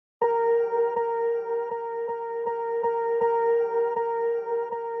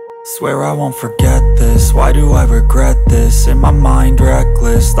Swear I won't forget this, why do I regret this? In my mind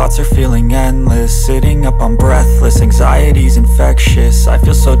reckless, thoughts are feeling endless. Sitting up I'm breathless, anxiety's infectious. I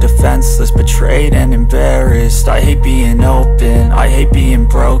feel so defenseless, betrayed and embarrassed. I hate being open, I hate being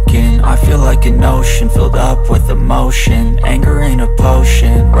broken. I feel like an ocean filled up with emotion. Anger ain't a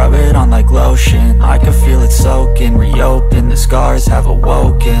potion, rub it on like lotion. I can feel it soaking, reopen, the scars have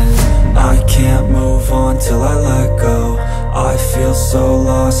awoken. I can't move on till I let go. I feel so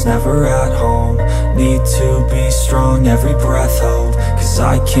lost, never at home. Need to be strong, every breath hold. Cause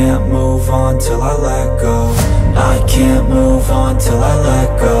I can't move on till I let go. I can't move on till I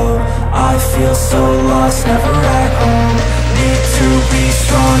let go. I feel so lost, never at home. Need to be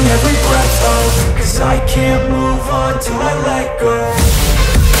strong, every breath hold. Cause I can't move on till I let go.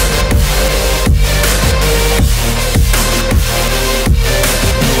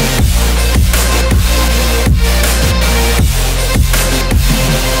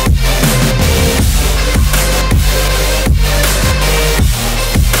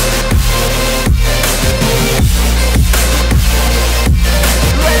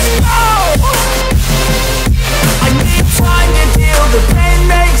 The pain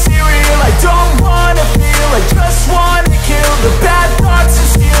makes it real, I don't wanna feel, I just wanna kill the bad thoughts and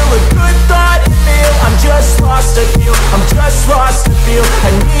steal a good thought and meal. I'm just lost, I feel, I'm just lost to feel.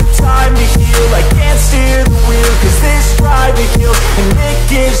 I need time to heal, I can't steer the wheel. Cause this drive it kills, and it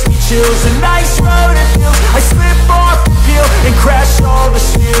gives me chills. A nice road it feels, I slip off the peel and crash all the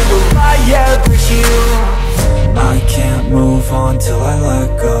steel. Will I ever heal? I can't move on till I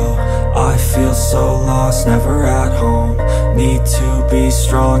let go. I feel so lost, never at home. Need to be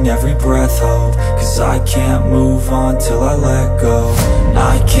strong, every breath hold. Cause I can't move on till I let go.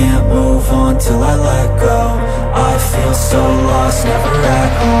 I can't move on till I let go. I feel so lost, never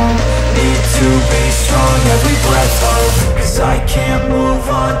at home. Need to be strong, every breath hold. Cause I can't move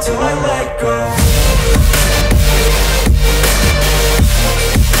on till I let go.